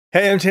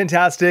Hey, I'm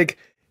Fantastic.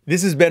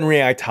 This has been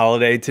React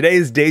Holiday. Today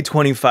is day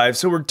 25,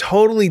 so we're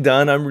totally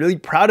done. I'm really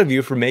proud of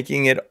you for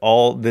making it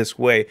all this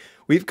way.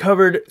 We've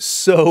covered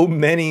so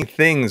many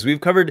things. We've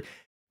covered,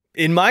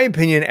 in my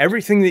opinion,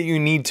 everything that you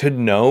need to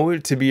know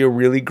to be a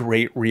really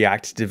great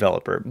React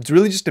developer. It's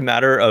really just a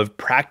matter of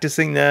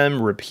practicing them,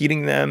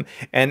 repeating them,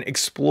 and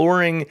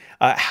exploring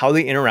how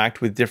they interact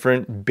with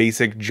different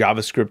basic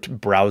JavaScript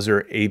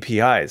browser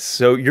APIs.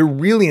 So you're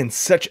really in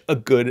such a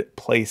good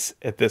place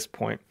at this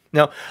point.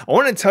 Now, I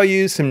want to tell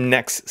you some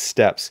next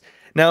steps.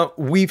 Now,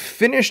 we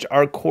finished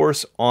our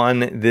course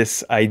on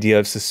this idea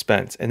of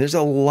suspense, and there's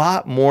a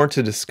lot more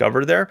to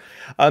discover there.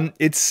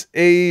 It's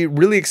a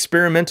really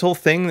experimental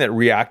thing that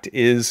React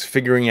is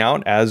figuring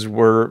out as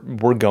we're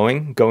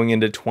going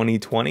into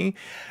 2020.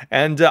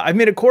 And I've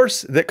made a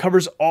course that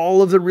covers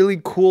all of the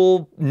really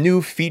cool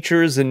new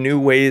features and new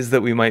ways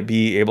that we might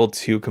be able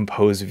to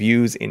compose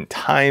views in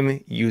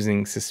time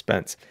using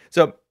suspense.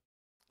 So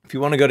if you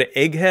want to go to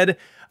Egghead,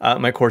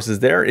 my course is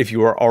there. If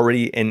you are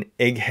already an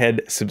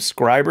Egghead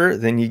subscriber,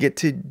 then you get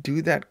to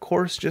do that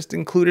course just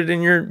included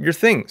in your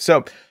thing.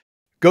 So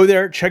go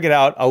there, check it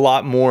out. A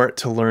lot more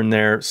to learn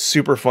there.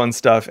 Super fun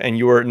stuff. And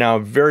you are now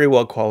very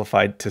well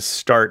qualified to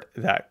start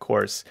that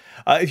course.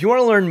 If you want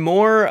to learn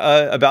more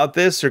about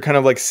this or kind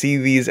of like see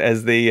these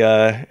as they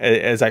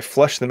as I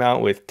flush them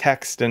out with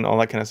text and all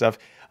that kind of stuff,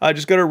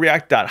 just go to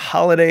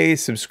react.holiday,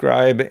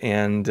 subscribe,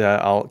 and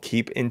I'll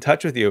keep in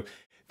touch with you.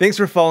 Thanks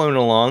for following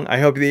along. I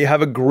hope that you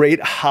have a great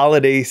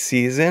holiday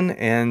season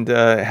and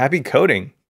happy coding.